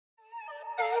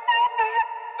Hey,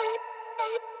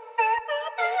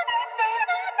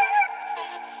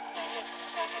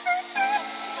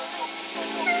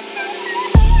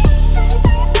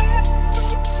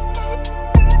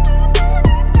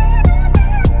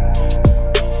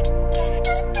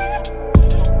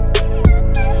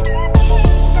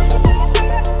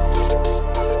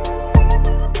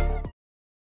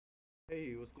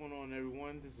 what's going on,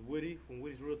 everyone? This is Woody from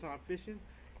Woody's Reeltime Fishing,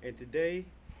 and today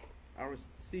I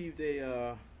received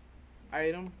a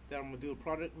item that I'm gonna do a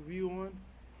product review on.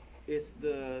 It's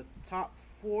the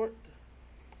Topfort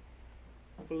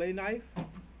fillet knife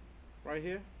right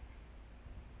here.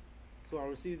 So I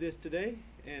received this today,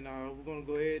 and we're gonna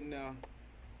go ahead and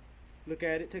look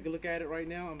at it, take a look at it right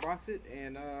now, unbox it,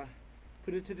 and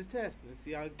put it to the test and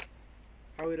see how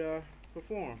it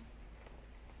performs.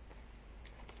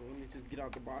 So let me just get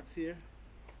out the box here.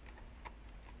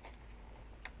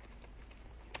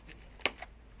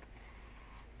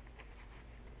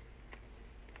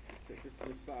 Set this to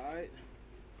the side.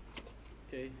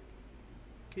 Okay,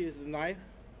 here's the knife.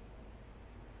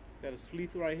 Got a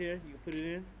sleeve right here. You can put it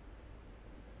in.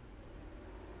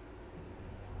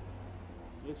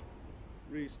 This looks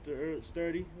really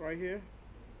sturdy right here.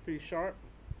 Pretty sharp.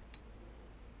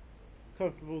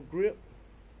 Comfortable grip.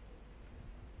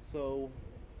 So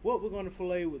what we're going to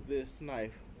fillet with this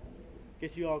knife,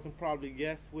 guess you all can probably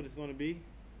guess what it's going to be.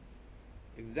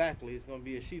 Exactly, it's going to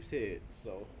be a sheep's head.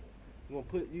 So we're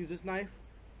going to use this knife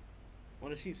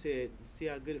on a sheep's head and see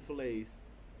how good it fillets.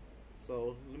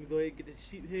 So let me go ahead and get the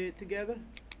sheep head together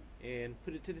and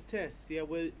put it to the test, see how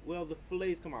well the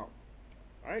fillets come out.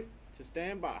 Alright, just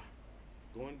stand by.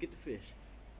 Go and get the fish.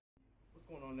 What's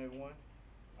going on, everyone?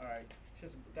 Alright,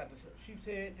 just got the sheep's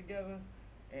head together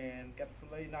and got the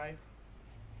fillet knife,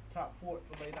 Topfort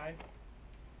fillet knife,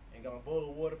 and got my bowl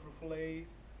of water for the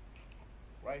fillets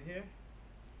right here.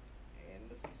 And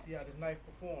let's see how this knife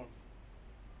performs.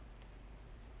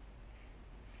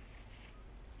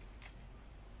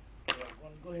 So I'm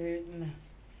going to go ahead and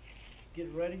get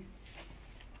it ready.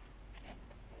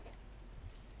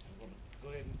 I'm going to go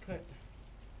ahead and cut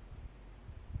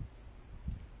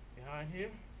behind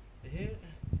here, the head.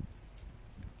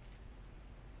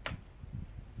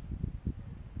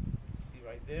 See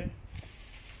right there.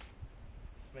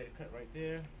 Just made a cut right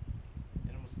there. And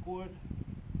I'm going to score it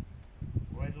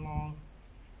right along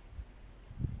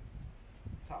the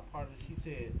top part of the sheep's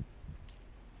head.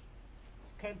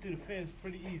 It's cutting through the fins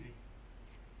pretty easy.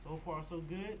 So far, so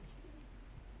good.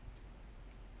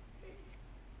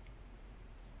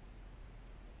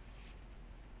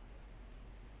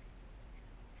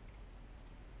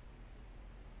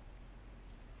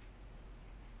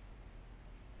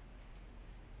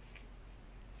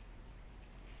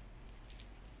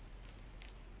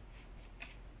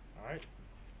 Alright,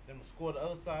 then we'll score the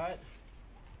other side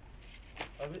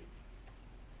of it.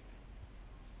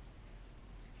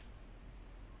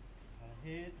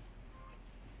 Head.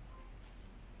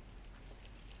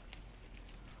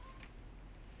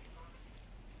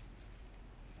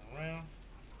 Around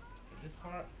to this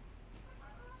part.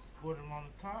 Score them on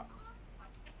the top.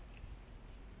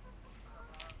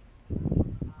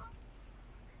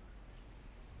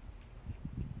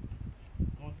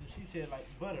 Going through the sheep's head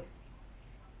like butter.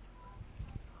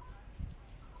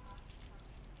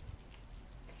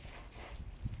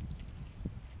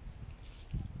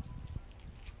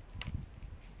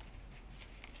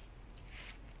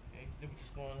 Then we're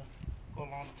just going to go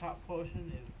along the top portion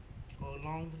and go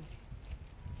along the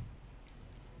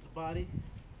body.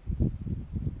 Make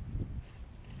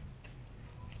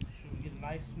sure we get a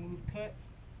nice smooth cut.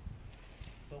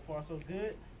 So far, so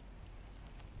good.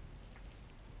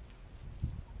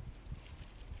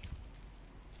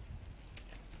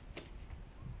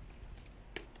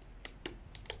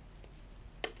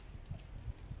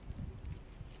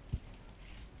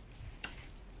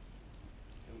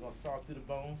 We're going to saw through the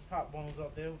bones, top bones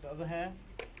up there with the other half.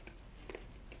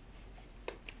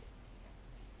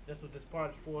 That's what this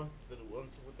part is for, the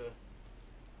ones with the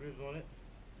ribs on it.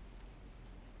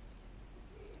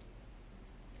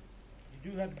 You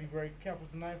do have to be very careful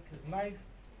with the knife, because the knife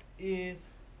is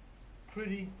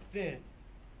pretty thin,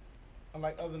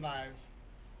 unlike other knives.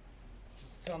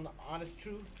 Just telling the honest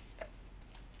truth.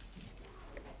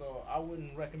 So I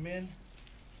wouldn't recommend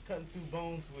cutting through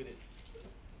bones with it.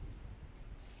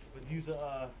 But use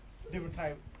a different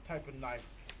type of knife.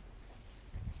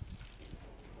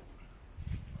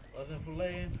 Other than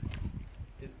filleting,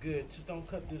 it's good. Just don't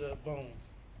cut through the bones,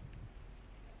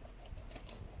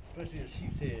 especially a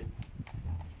sheep's head,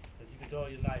 because you can dull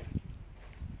your knife.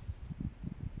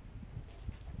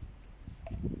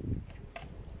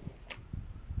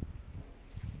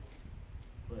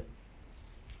 But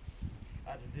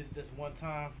I just did it this one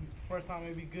time. First time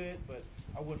may be good, but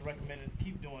I wouldn't recommend it.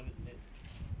 Keep doing it.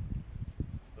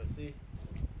 But see,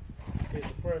 here's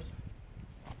the first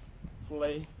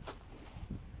fillet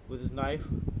with his knife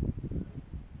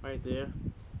right there.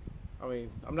 I mean,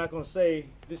 I'm not gonna say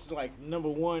this is like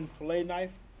 #1 fillet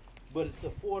knife, but it's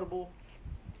affordable.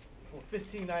 For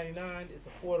 $15.99, it's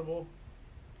affordable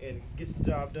and gets the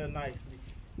job done nicely.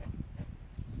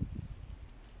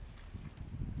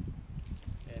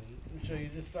 And let me show you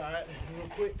this side real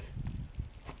quick.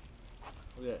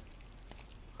 Look at that.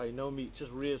 How you know meat,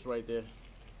 just ribs right there.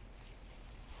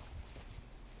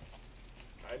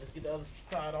 Alright, let's get the other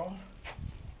side off.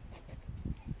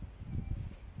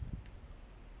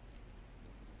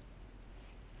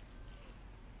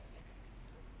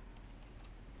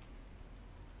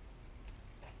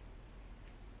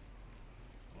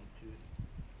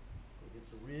 Go get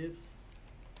some ribs.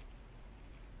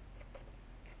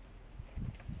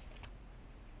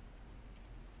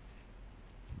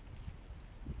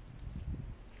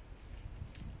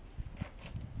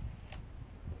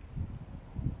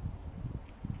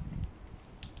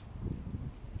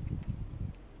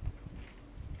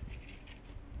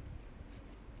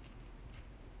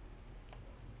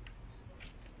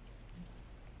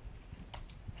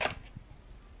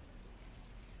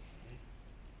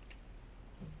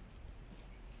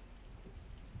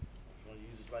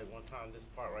 Like one time, this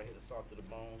part right here, the salt to the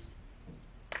bones.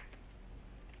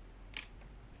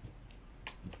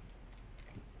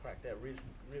 Crack that rib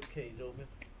cage open.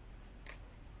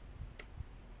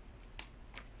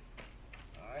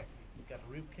 Alright, got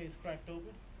the rib cage cracked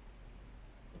open.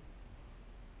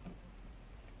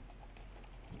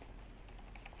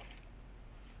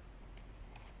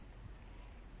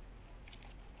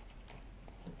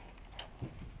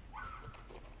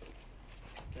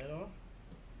 That on.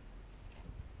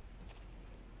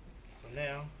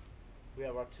 Now we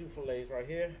have our 2 fillets right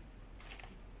here,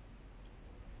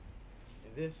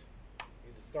 and this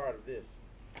is the start of this.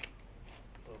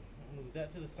 So I'll move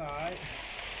that to the side,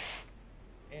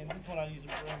 and this one I use to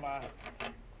bring my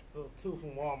little tool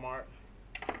from Walmart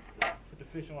to put the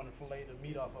fish on and fillet the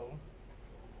meat off of them.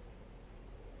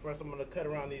 First, I'm going to cut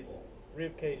around these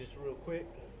rib cages real quick.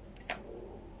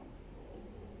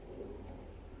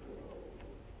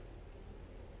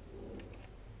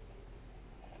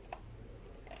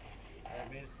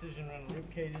 Incision around the rib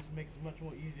cages makes it much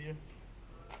more easier.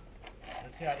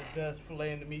 Let's see how this does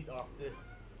filleting the meat off the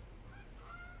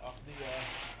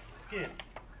skin.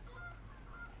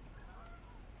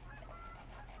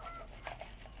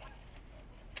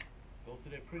 Goes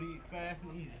through there pretty fast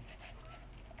and easy.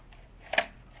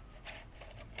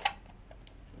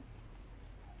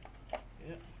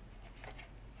 Yep.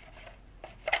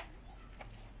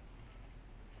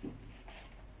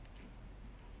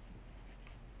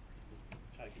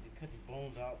 Cut these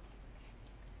bones out.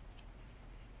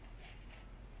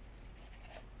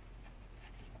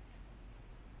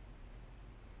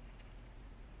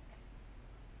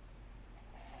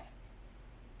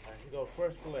 Alright, here we go.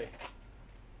 First fillet.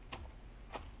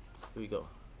 Here we go.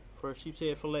 First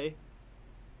sheepshead fillet.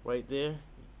 Right there.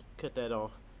 Cut that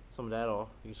off. Some of that off.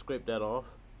 You can scrape that off.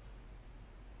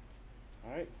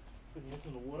 Alright. Putting this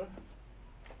in the water.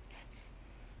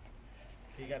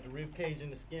 You got the rib cage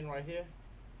and the skin right here.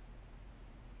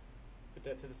 Put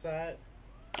that to the side.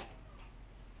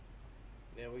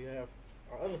 Then we have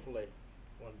our other fillet.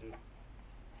 Want to do.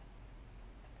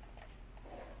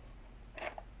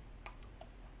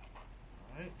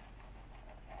 All right.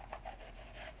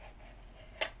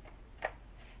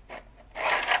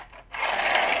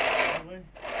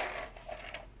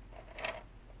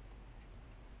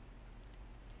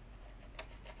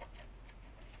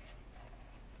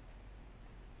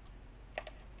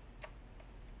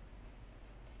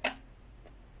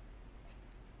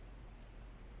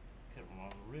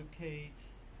 Rib cage.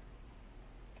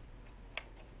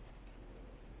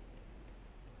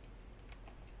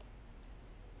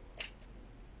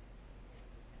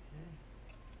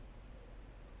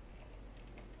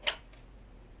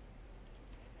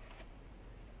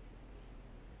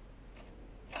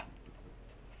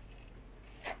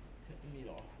 Cut the meat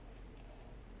off.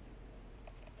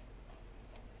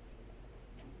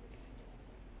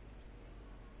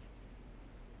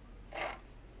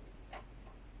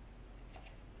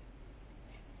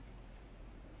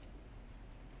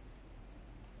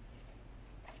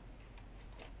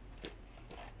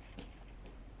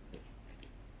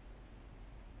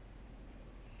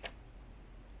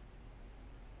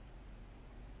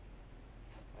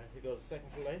 Here goes the second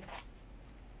fillet,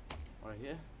 right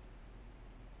here.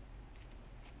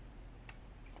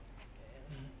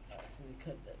 And I actually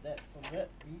cut some of that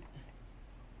meat.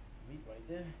 meat right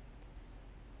there.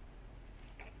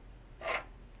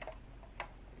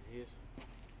 And here's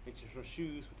pictures for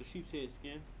shoes with the sheepshead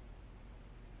skin.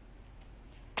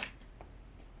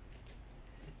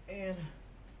 And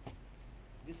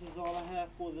this is all I have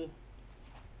for the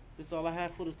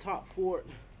Topfort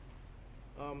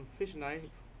fish knife. It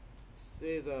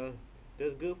says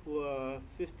that's good for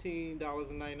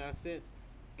 $15.99.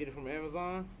 Get it from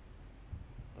Amazon.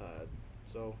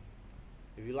 So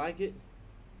if you like it,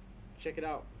 check it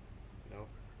out. You know,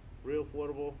 real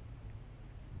affordable.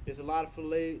 There's a lot of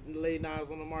fillet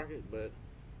knives on the market, but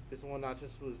this one I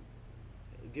just was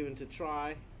given to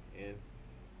try, and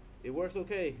it works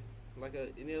okay, like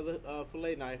any other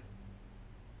fillet knife.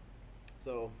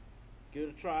 So give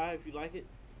it a try if you like it.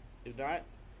 If not,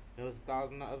 there's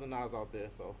 1,000 other knives out there.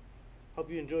 So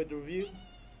hope you enjoyed the review,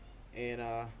 and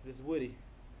this is Woody.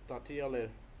 Talk to y'all later.